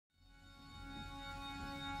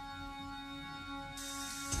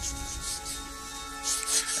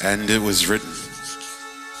And it was written,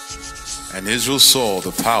 and Israel saw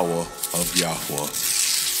the power of Yahweh,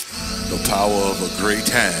 the power of a great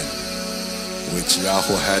hand, which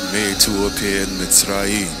Yahweh had made to appear in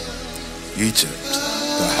Mitzrayim, Egypt,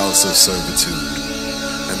 the house of servitude.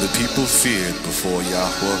 And the people feared before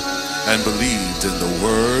Yahweh, and believed in the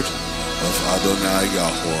word of Adonai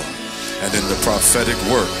Yahweh, and in the prophetic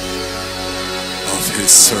work of his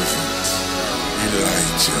servant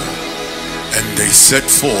Elijah. And they set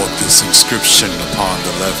forth this inscription upon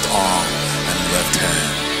the left arm and left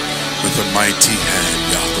hand. With a mighty hand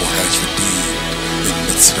Yahweh has redeemed in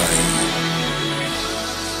Mitzrayim.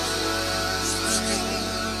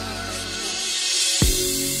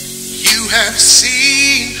 You have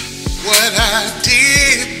seen what I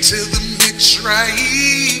did to the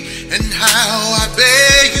Mitzrayim, and how I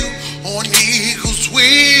bear you on eagle's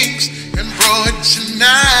wings, and brought you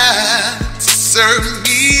nigh to serve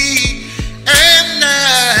me. And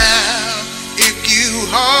now, if you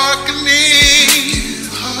hearken,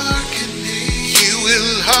 you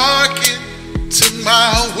will hearken to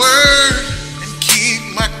my word and keep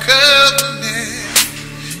my covenant.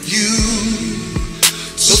 You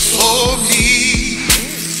before me,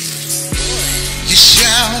 you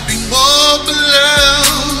shall be more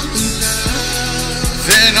beloved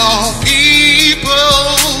than all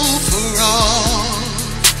people, for all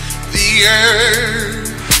the earth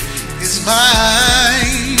is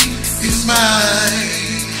mine,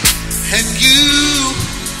 and you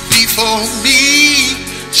before me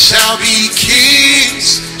shall be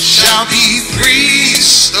kings, shall be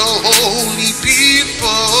priests, the holy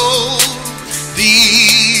people.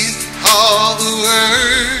 These are the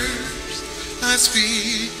words I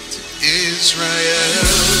speak to Israel.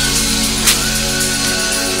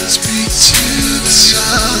 Speak to the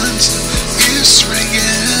sons of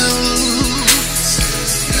Israel.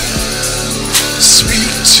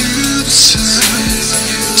 Speak to the sons of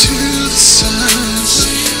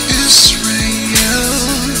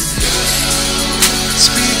Israel.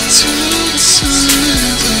 Speak to the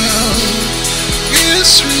sons of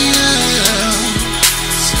Israel.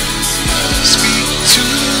 Speak to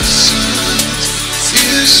the sons of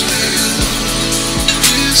Israel.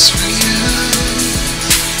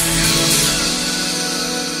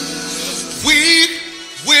 We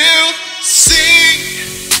will sing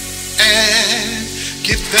and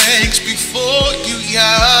give thanks before you,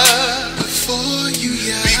 Yah,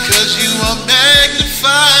 because you are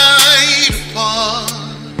magnified upon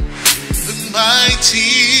the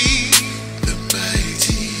mighty,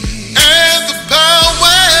 and the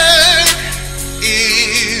power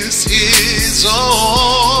is his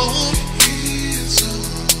own.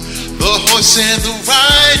 The horse and the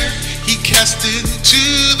rider he cast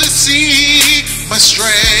into the sea, my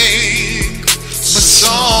strength, my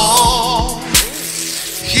song.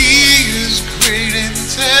 He is great and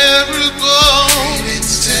terrible,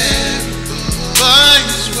 by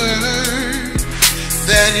his word,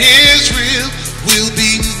 that Israel will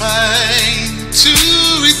be mine to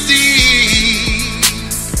redeem.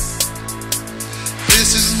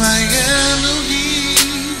 This is my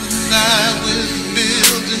Elohim, and I will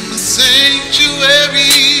build him a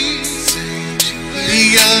sanctuary. The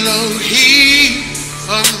Elohim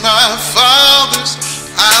of my fathers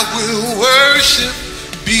I will worship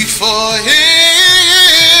before him.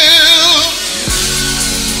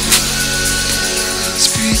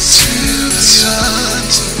 Speak to the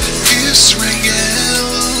sons of Israel.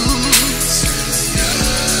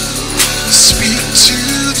 Speak to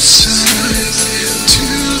the sons of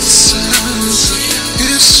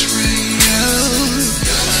Israel.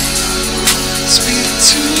 Speak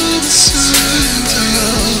to the sons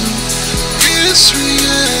of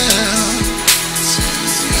Israel.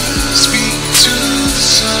 Speak to the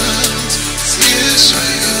sons of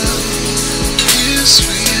Israel.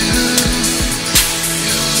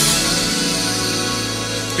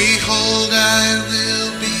 Behold, I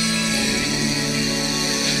will be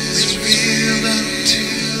revealed unto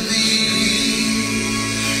thee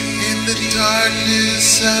in the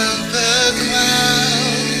darkness of the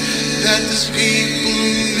cloud, that the people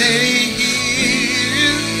may